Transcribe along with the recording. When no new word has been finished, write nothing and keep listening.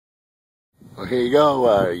Well, here you go,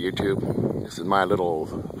 YouTube. This is my little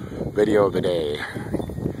video of the day.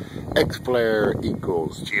 X-flare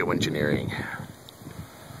equals geoengineering.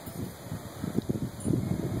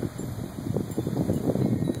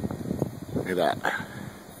 Look at that.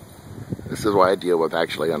 This is what I deal with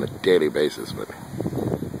actually on a daily basis.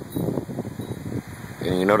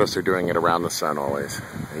 And you notice they're doing it around the sun always.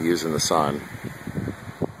 They're using the sun.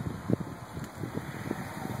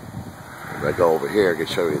 If I go over here, I can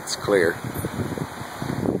show you it's clear.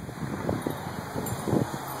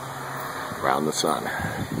 Around the sun.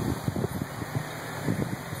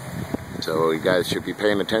 So you guys should be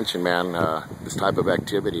paying attention, man. This type of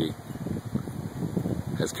activity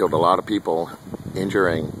has killed a lot of people,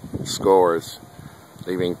 injuring scores,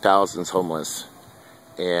 leaving thousands homeless,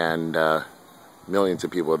 and millions of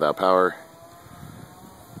people without power.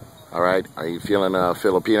 Alright, are you feeling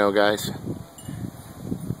Filipino, guys?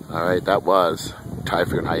 Alright, that was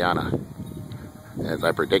Typhoon Haiyan, as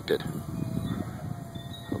I predicted.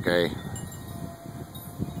 Okay?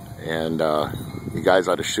 And you guys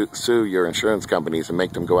ought to sue your insurance companies and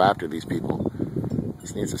make them go after these people.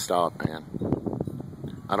 This needs to stop, man.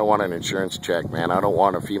 I don't want an insurance check, man. I don't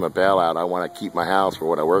want a FEMA bailout. I want to keep my house for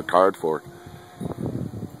what I worked hard for.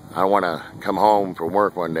 I don't want to come home from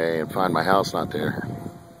work one day and find my house not there.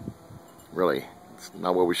 Really, it's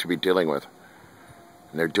not what we should be dealing with.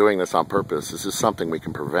 And they're doing this on purpose. This is something we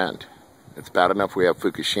can prevent. It's bad enough we have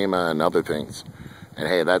Fukushima and other things. And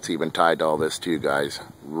hey, that's even tied to all this too, guys.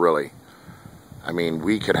 Really. I mean,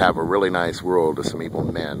 we could have a really nice world if some evil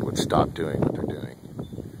men would stop doing what they're doing.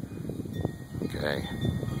 Okay?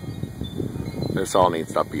 This all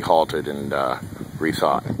needs to be halted and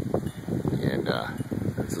rethought. And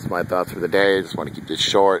this is my thoughts for the day. I just want to keep this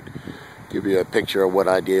short. Give you a picture of what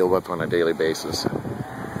I deal with on a daily basis.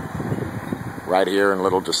 Right here in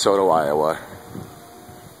Little DeSoto, Iowa.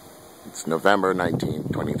 It's November 19,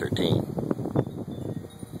 2013.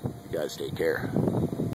 You guys take care.